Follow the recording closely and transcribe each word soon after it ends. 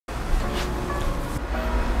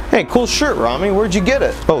Hey, cool shirt, Rami. Where'd you get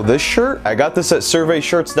it? Oh, this shirt? I got this at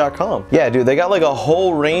surveyshirts.com. Yeah, dude, they got like a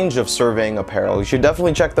whole range of surveying apparel. You should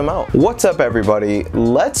definitely check them out. What's up, everybody?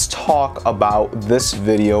 Let's talk about this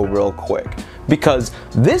video real quick, because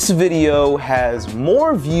this video has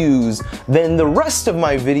more views than the rest of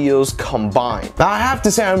my videos combined. Now, I have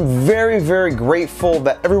to say I'm very, very grateful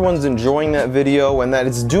that everyone's enjoying that video and that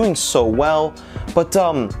it's doing so well, but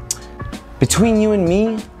between you and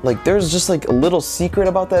me, like, there's just like a little secret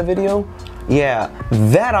about that video. Yeah,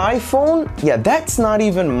 that iPhone, yeah, that's not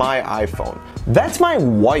even my iPhone. That's my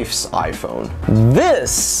wife's iPhone.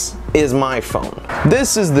 This is my phone.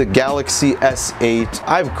 This is the Galaxy S8.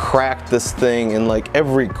 I've cracked this thing in like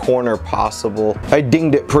every corner possible. I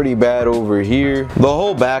dinged it pretty bad over here. The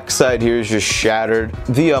whole backside here is just shattered.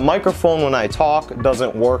 The microphone when I talk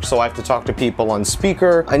doesn't work, so I have to talk to people on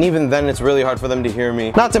speaker, and even then it's really hard for them to hear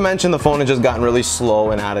me. Not to mention the phone has just gotten really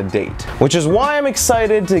slow and out of date, which is why I'm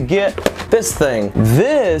excited to get this thing.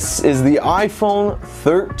 This is the iPhone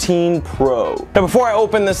 13 Pro. Now, before I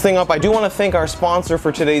open this thing up, I do want to thank our sponsor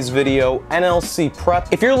for today's video, NLC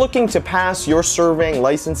Prep. If you're looking to pass your surveying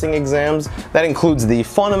licensing exams, that includes the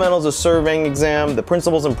fundamentals of surveying exam, the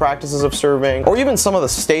principles and practices of surveying, or even some of the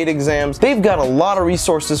state exams, they've got a lot of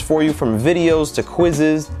resources for you, from videos to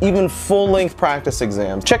quizzes, even full-length practice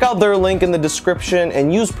exams. Check out their link in the description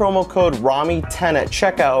and use promo code RAMI10 at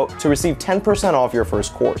checkout to receive 10% off your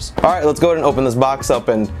first course. All right, let's go ahead and open this box up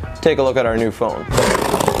and take a look at our new phone.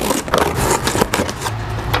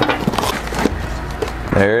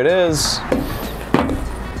 There it is.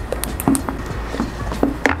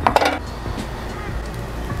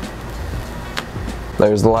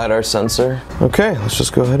 There's the LiDAR sensor. Okay, let's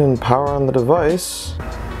just go ahead and power on the device.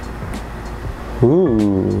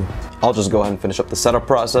 Ooh. I'll just go ahead and finish up the setup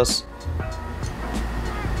process.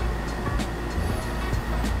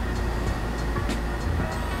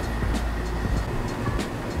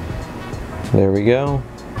 There we go.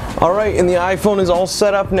 All right, and the iPhone is all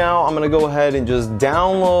set up now. I'm gonna go ahead and just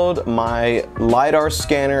download my LiDAR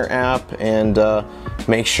scanner app and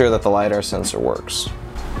make sure that the LiDAR sensor works.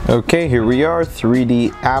 Okay, here we are,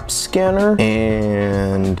 3D app scanner,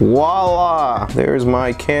 and voila, there's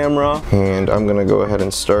my camera. And I'm gonna go ahead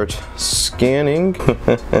and start scanning.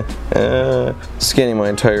 Scanning my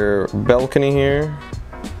entire balcony here.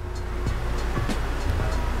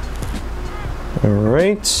 All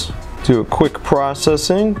right. Do a quick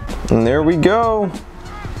processing, and there we go.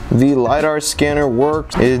 The LiDAR scanner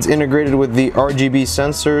works. It's integrated with the RGB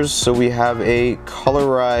sensors, so we have a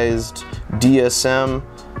colorized DSM.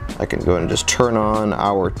 I can go ahead and just turn on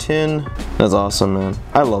our tin. That's awesome, man.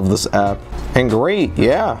 I love this app. And great,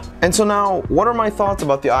 yeah. And so now, what are my thoughts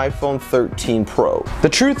about the iPhone 13 Pro? The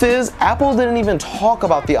truth is, Apple didn't even talk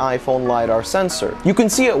about the iPhone LiDAR sensor. You can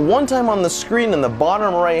see it one time on the screen in the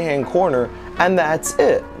bottom right-hand corner, and that's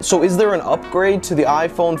it. So is there an upgrade to the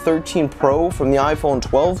iPhone 13 Pro from the iPhone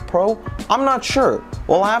 12 Pro? I'm not sure.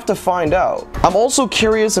 We'll have to find out. I'm also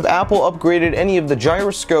curious if Apple upgraded any of the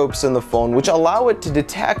gyroscopes in the phone, which allow it to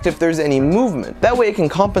detect if there's any movement. That way it can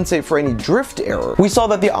compensate for any drift error. We saw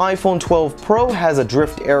that the iPhone 12 Pro has a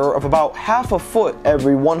drift error of about half a foot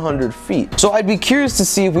every 100 feet. So I'd be curious to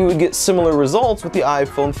see if we would get similar results with the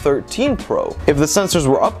iPhone 13 Pro. If the sensors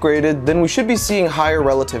were upgraded, then we should be seeing higher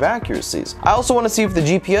relative accuracies. I also want to see if the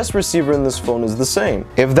GPS receiver in this phone is the same.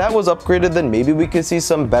 If that was upgraded, then maybe we could see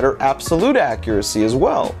some better absolute accuracy as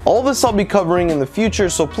well. All this I'll be covering in the future,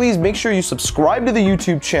 so please make sure you subscribe to the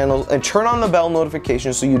YouTube channel and turn on the bell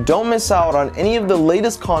notification so you don't miss out on any of the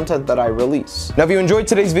latest content that I release. Now, if you enjoyed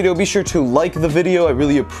today's video, be sure to like the video. I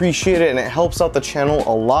really appreciate it, and it helps out the channel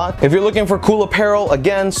a lot. If you're looking for cool apparel,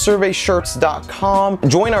 again, surveyshirts.com.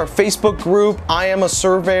 Join our Facebook group, I Am a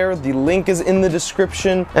Surveyor. The link is in the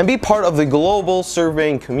description, and be part of the global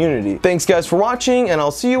surveying community. Thanks guys for watching, and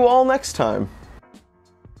I'll see you all next time.